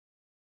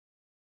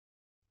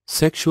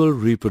Sexual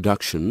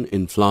reproduction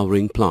in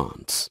flowering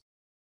plants.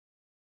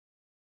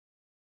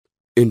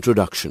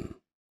 Introduction.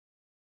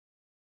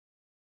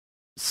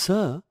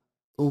 Sir,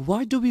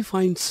 why do we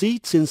find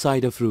seeds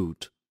inside a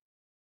fruit?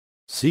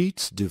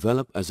 Seeds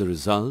develop as a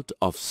result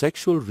of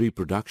sexual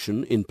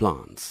reproduction in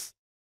plants.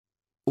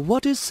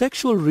 What is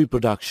sexual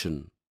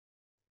reproduction?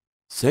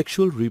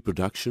 Sexual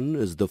reproduction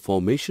is the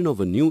formation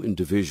of a new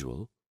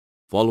individual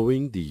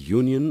following the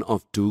union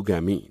of two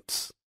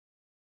gametes.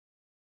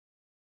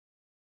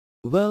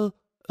 Well,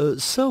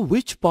 sir,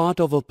 which part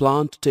of a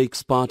plant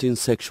takes part in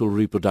sexual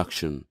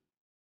reproduction?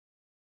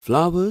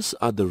 Flowers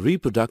are the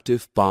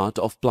reproductive part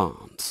of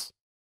plants.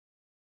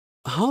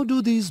 How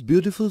do these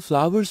beautiful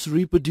flowers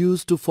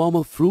reproduce to form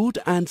a fruit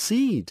and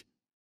seed?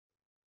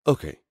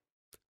 Okay,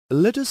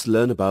 let us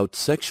learn about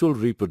sexual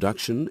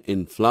reproduction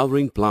in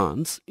flowering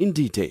plants in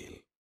detail.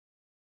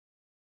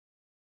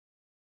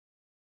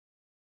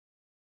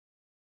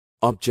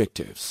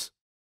 Objectives.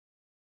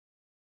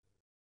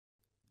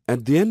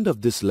 At the end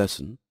of this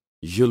lesson,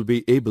 you'll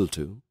be able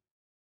to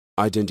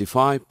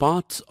identify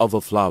parts of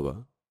a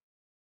flower,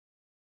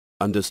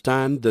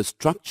 understand the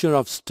structure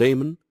of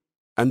stamen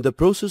and the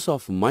process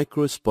of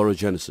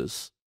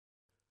microsporogenesis,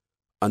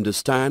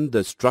 understand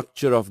the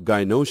structure of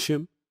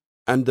gynoecium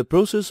and the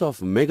process of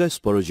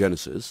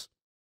megasporogenesis,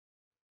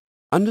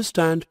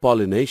 understand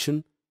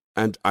pollination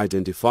and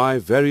identify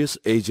various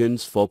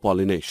agents for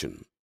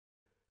pollination,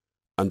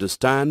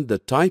 understand the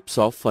types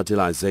of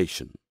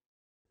fertilization,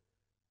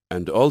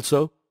 and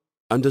also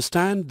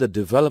understand the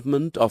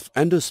development of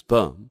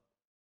endosperm,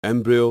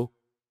 embryo,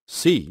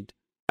 seed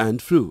and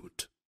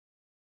fruit.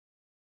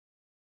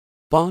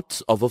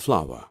 Parts of a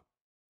flower.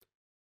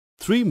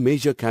 Three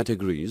major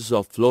categories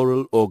of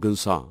floral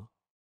organs are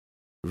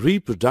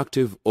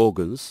reproductive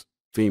organs,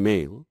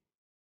 female,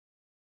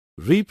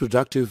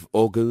 reproductive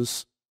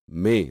organs,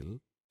 male,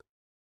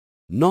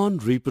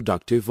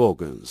 non-reproductive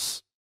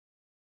organs.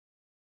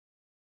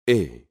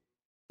 A.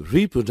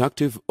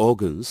 Reproductive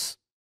organs,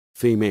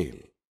 female.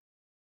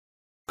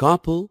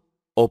 Carpel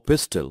or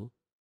pistil,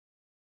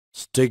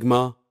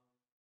 stigma,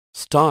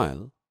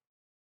 style,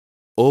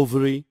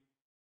 ovary,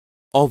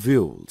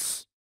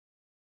 ovules.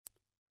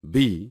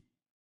 B.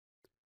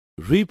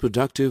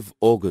 Reproductive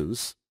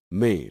organs,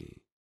 male.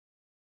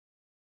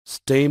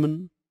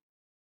 Stamen,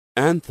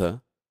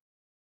 anther,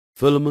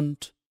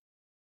 filament,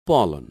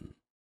 pollen.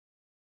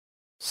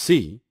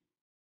 C.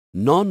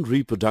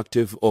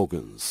 Non-reproductive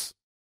organs.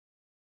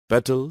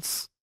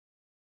 Petals,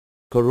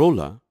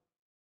 corolla,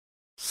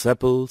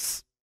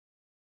 sepals,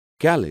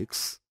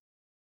 calyx,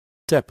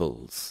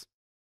 tepals.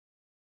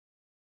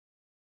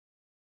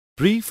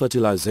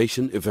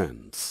 Pre-fertilization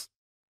events.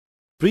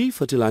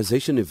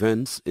 Pre-fertilization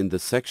events in the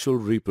sexual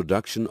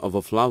reproduction of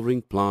a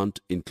flowering plant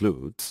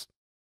includes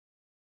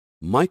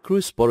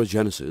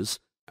microsporogenesis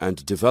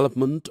and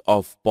development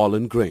of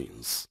pollen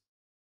grains,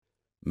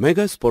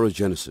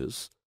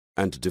 megasporogenesis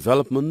and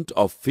development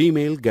of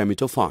female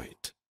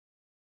gametophyte.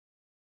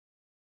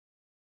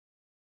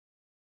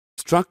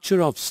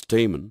 Structure of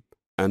stamen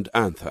and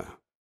anther.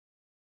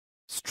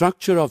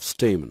 Structure of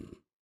stamen.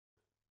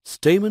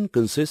 Stamen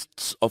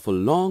consists of a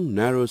long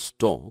narrow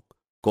stalk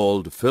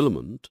called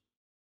filament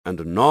and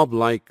a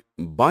knob-like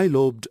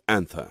bilobed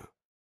anther.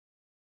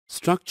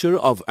 Structure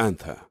of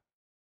anther.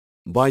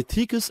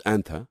 Bythecus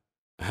anther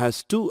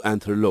has two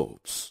anther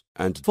lobes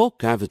and four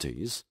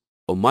cavities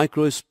or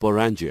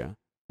microsporangia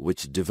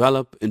which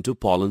develop into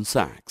pollen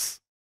sacs.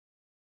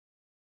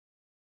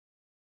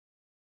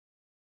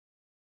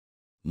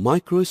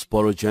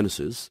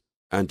 Microsporogenesis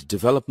and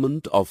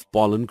development of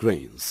pollen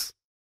grains.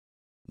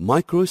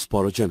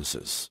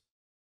 Microsporogenesis.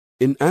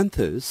 In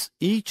anthers,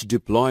 each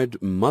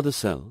diploid mother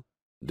cell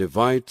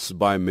divides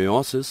by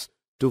meiosis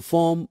to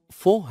form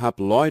four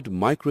haploid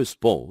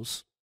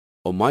microspores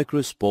or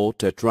microspore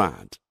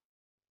tetrad.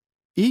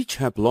 Each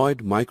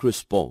haploid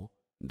microspore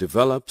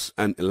develops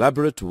an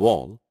elaborate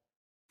wall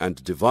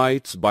and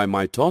divides by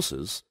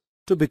mitosis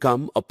to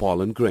become a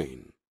pollen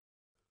grain.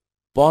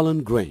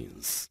 Pollen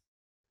grains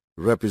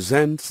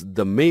represents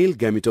the male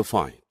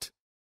gametophyte.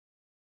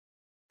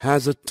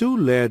 Has a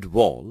two-layered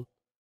wall,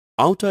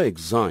 outer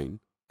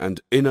exine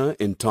and inner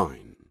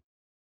intine.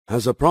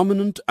 Has a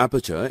prominent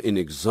aperture in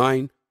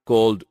exine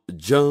called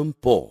germ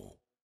pore.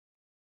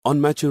 On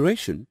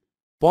maturation,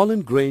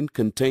 pollen grain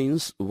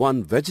contains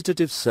one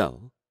vegetative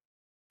cell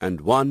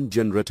and one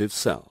generative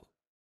cell.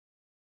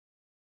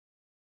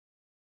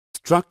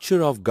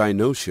 Structure of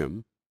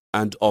gynoecium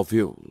and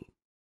ovule.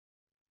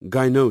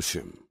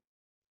 Gynoecium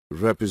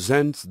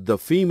represents the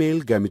female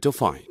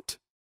gametophyte.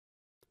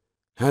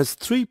 Has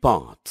three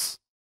parts: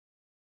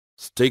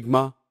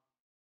 stigma,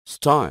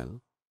 style,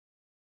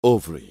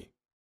 ovary.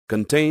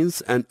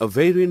 Contains an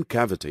ovarian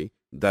cavity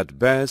that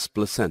bears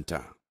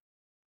placenta.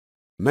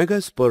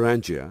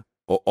 Megasporangia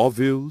or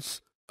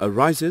ovules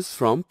arises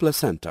from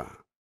placenta.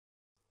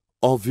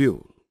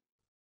 Ovule.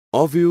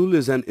 Ovule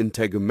is an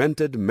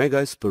integumented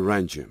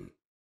megasporangium.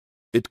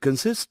 It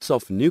consists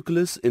of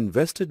nucleus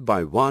invested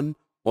by one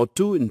or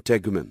two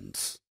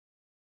integuments.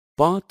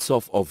 Parts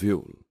of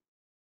ovule: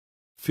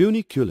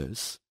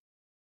 funiculus,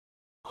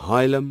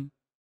 hilum,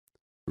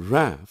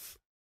 raphe,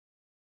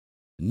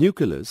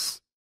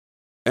 nucleus,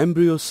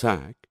 embryo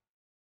sac,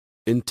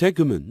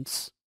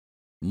 integuments,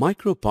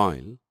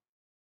 micropyle,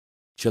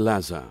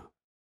 chalaza.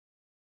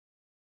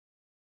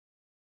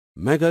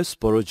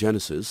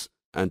 Megasporogenesis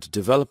and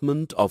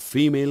development of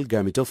female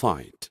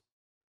gametophyte.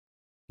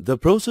 The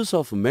process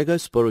of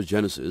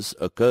megasporogenesis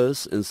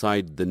occurs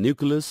inside the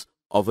nucleus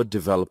of a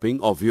developing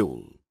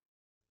ovule.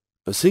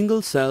 A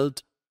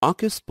single-celled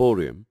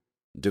archisporium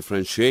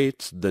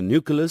differentiates the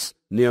nucleus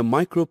near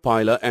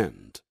micropylar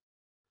end.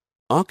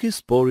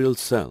 Archisporial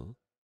cell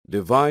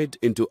divide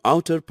into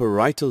outer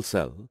parietal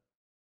cell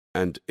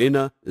and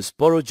inner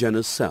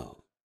sporogenous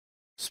cell.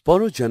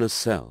 Sporogenous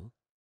cell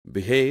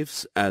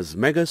behaves as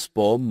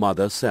megaspore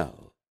mother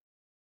cell.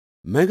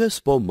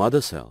 Megaspore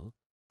mother cell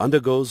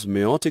undergoes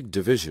meiotic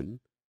division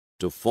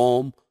to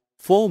form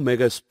 4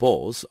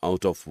 megaspores,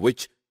 out of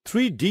which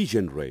 3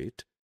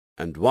 degenerate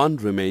and 1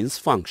 remains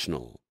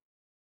functional.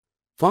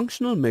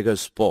 Functional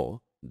megaspore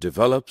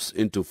develops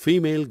into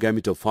female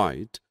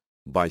gametophyte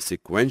by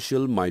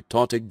sequential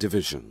mitotic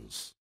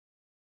divisions.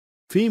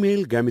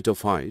 Female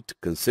gametophyte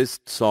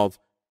consists of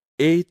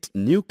 8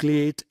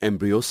 nucleate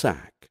embryo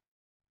sac.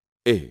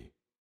 A.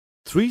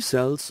 3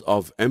 cells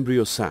of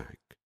embryo sac,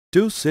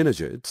 2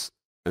 synergids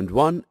and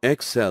 1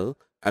 egg cell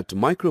at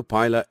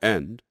micropylar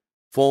end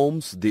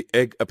forms the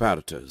egg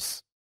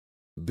apparatus.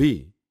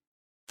 B.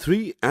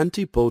 3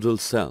 antipodal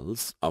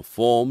cells are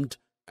formed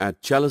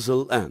at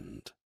chalazal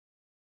end.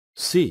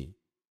 C.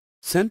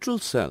 Central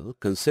cell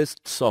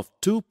consists of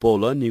 2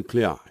 polar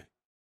nuclei.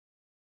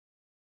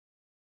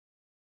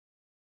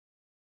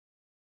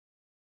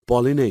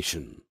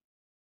 Pollination.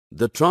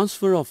 The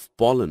transfer of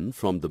pollen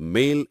from the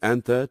male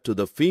anther to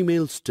the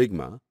female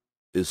stigma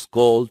is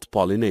called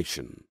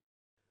pollination.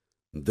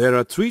 There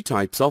are 3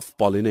 types of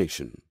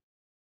pollination.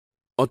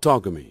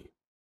 Autogamy.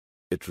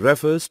 It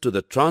refers to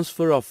the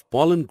transfer of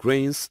pollen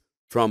grains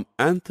from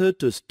anther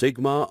to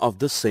stigma of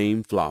the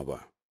same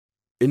flower.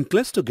 In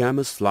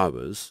cleistogamous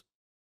flowers,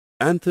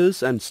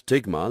 anthers and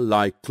stigma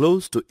lie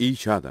close to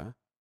each other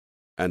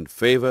and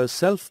favor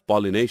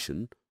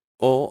self-pollination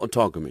or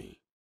autogamy.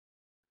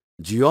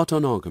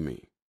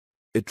 Geautonogamy.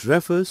 It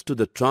refers to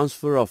the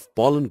transfer of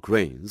pollen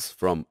grains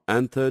from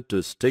anther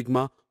to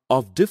stigma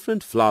of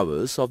different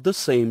flowers of the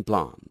same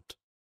plant.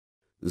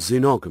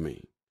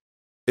 Xenogamy.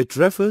 It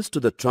refers to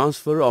the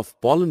transfer of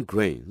pollen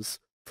grains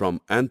from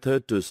anther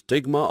to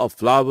stigma of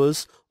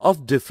flowers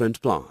of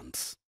different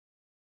plants.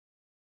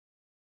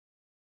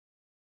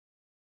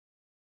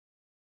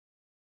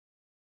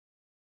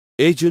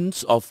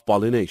 Agents of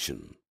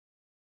pollination.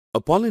 A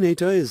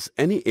pollinator is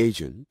any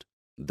agent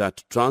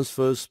that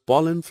transfers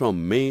pollen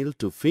from male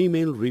to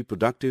female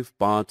reproductive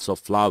parts of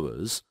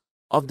flowers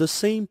of the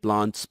same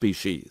plant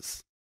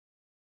species.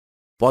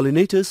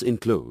 Pollinators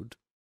include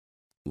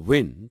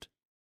wind,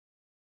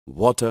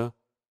 water,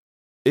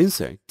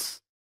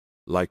 insects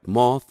like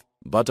moth,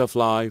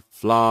 butterfly,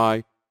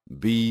 fly,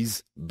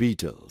 bees,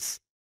 beetles,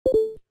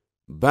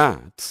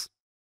 bats,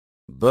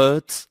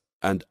 birds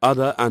and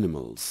other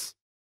animals.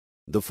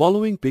 The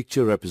following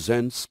picture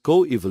represents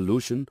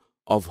co-evolution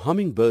of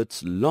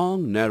hummingbird's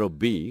long narrow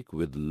beak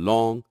with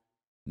long,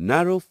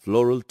 narrow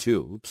floral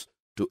tubes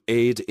to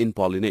aid in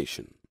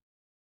pollination.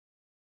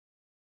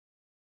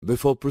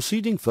 Before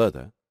proceeding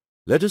further,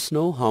 let us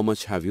know how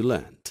much have you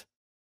learnt.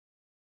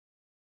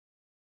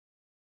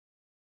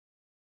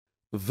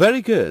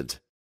 Very good.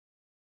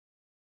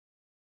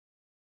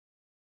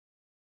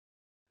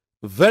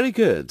 Very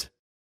good.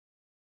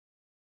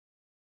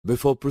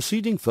 Before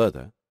proceeding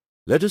further,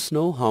 let us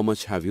know how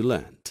much have you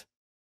learnt.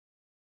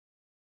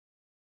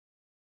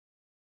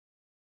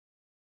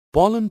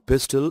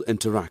 Pollen-pistil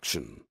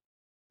interaction.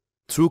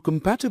 Through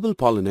compatible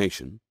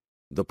pollination,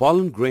 the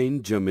pollen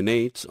grain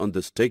germinates on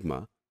the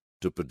stigma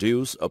to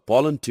produce a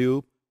pollen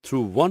tube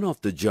through one of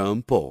the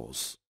germ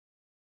pores.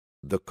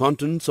 The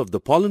contents of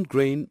the pollen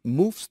grain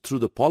moves through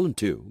the pollen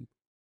tube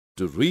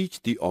to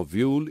reach the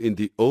ovule in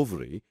the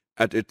ovary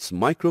at its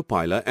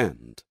micropylar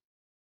end.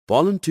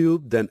 Pollen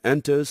tube then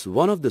enters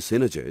one of the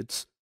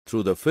synergids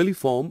through the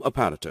filiform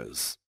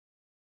apparatus.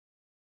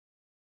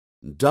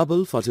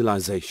 Double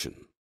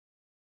fertilization.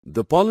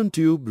 The pollen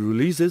tube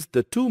releases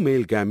the 2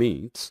 male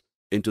gametes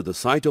into the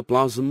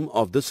cytoplasm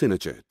of the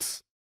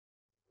synergids.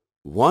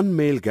 1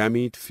 male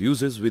gamete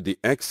fuses with the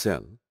egg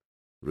cell,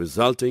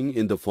 resulting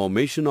in the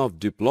formation of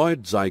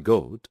diploid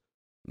zygote,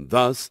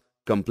 thus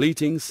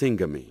completing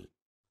syngamy.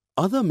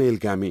 Other male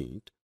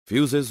gamete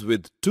fuses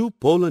with 2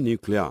 polar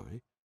nuclei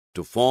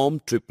to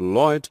form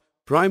triploid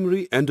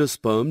primary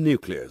endosperm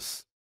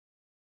nucleus.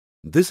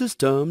 This is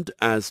termed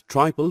as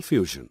triple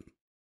fusion.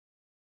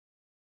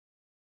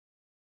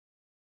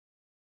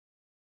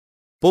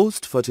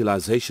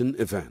 Post-fertilization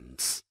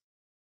events.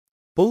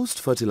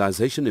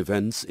 Post-fertilization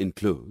events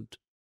include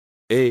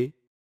A.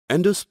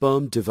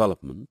 Endosperm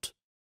development,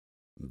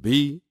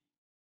 B.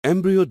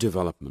 Embryo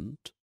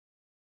development,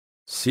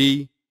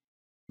 C.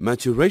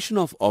 Maturation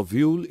of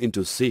ovule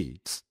into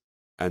seeds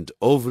and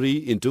ovary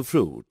into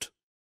fruit.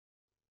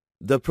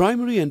 The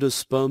primary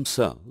endosperm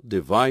cell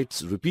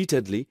divides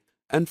repeatedly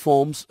and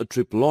forms a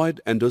triploid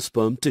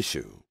endosperm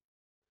tissue.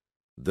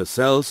 The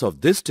cells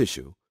of this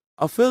tissue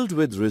are filled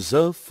with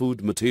reserve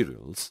food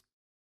materials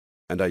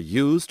and are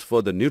used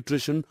for the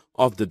nutrition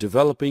of the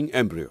developing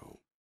embryo.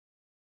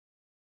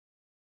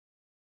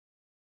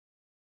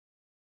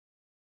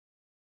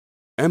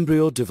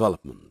 Embryo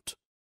development.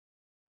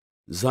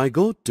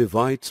 Zygote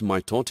divides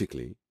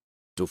mitotically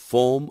to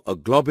form a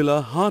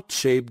globular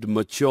heart-shaped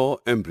mature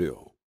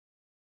embryo.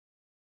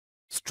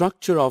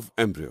 Structure of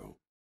embryo.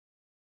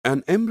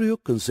 An embryo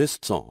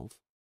consists of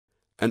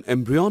an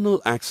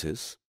embryonal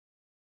axis,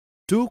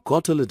 2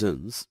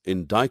 cotyledons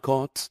in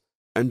dicots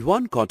and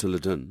 1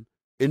 cotyledon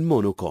in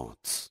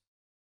monocots.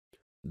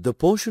 The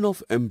portion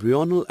of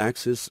embryonal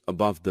axis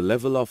above the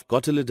level of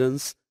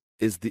cotyledons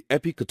is the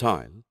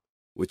epicotyle,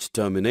 which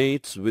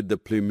terminates with the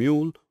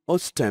plumule or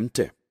stem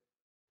tip.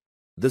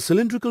 The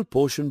cylindrical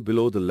portion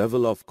below the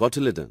level of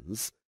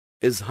cotyledons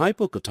is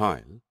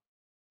hypocotyle,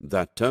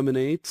 that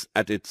terminates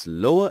at its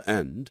lower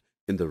end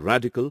in the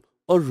radicle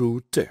or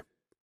root tip.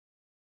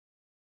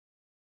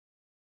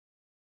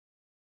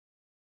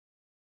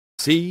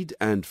 Seed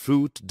and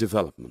fruit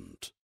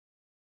development.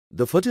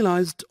 The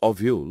fertilized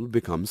ovule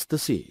becomes the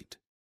seed.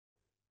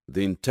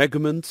 The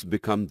integuments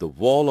become the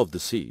wall of the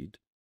seed,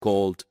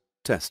 called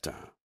testa.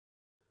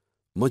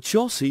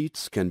 Mature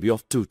seeds can be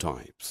of 2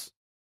 types.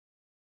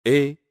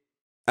 A.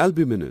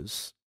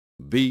 Albuminous.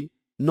 B.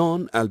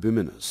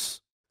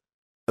 Non-albuminous.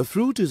 A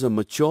fruit is a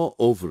mature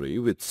ovary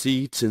with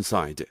seeds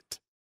inside it.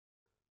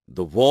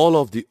 The wall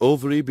of the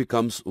ovary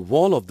becomes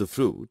wall of the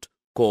fruit,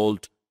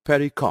 called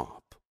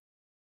pericarp.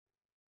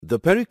 The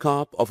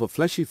pericarp of a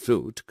fleshy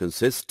fruit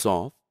consists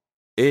of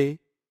A.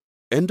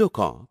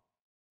 Endocarp,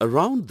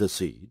 around the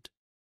seed.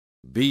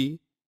 B.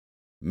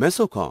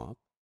 Mesocarp,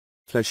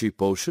 fleshy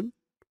portion.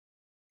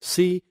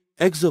 C.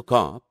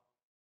 Exocarp,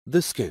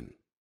 the skin.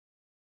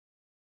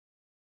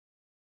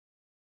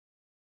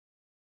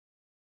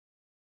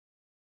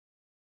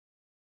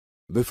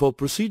 Before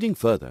proceeding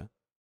further,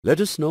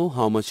 let us know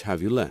how much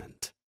have you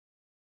learnt.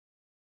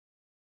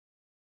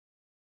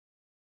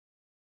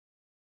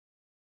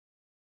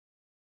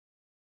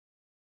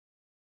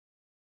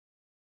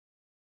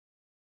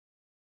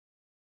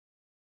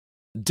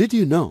 Did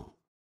you know?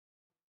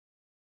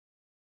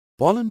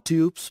 Pollen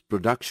tubes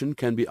production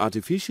can be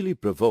artificially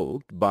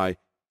provoked by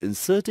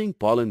inserting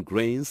pollen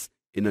grains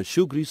in a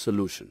sugary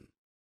solution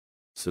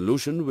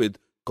with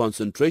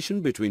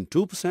concentration between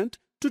 2%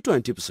 to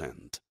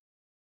 20%.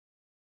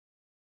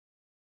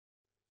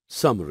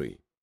 Summary.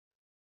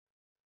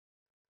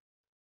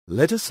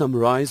 Let us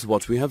summarize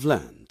what we have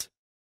learned.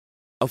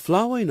 A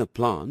flower in a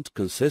plant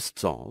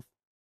consists of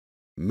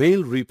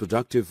male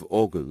reproductive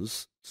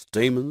organs,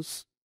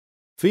 stamens,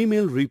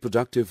 female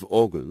reproductive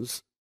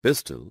organs,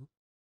 pistil,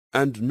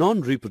 and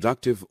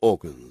non-reproductive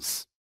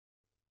organs.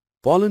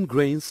 Pollen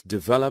grains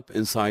develop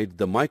inside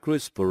the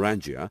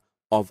microsporangia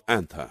of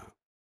anther.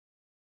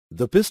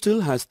 The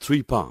pistil has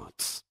 3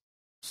 parts: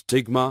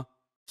 stigma,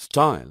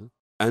 style,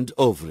 and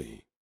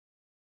ovary.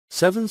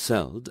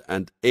 7-celled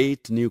and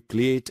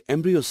 8-nucleate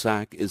embryo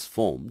sac is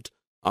formed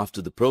after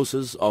the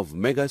process of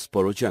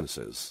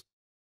megasporogenesis.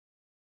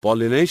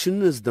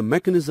 Pollination is the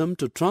mechanism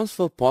to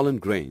transfer pollen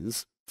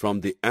grains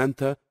from the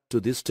anther to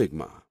the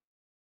stigma.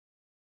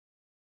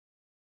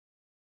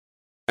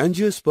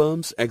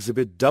 Angiosperms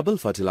exhibit double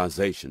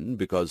fertilization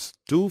because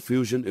 2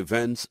 fusion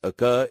events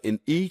occur in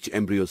each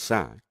embryo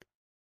sac,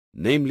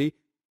 namely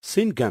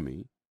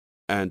syngamy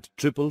and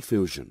triple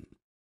fusion.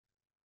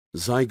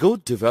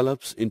 Zygote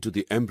develops into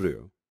the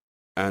embryo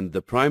and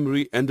the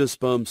primary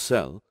endosperm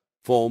cell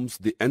forms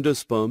the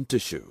endosperm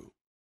tissue.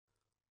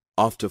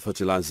 After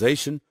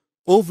fertilization,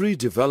 ovary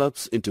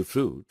develops into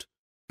fruit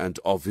and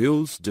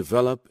ovules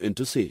develop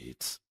into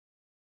seeds.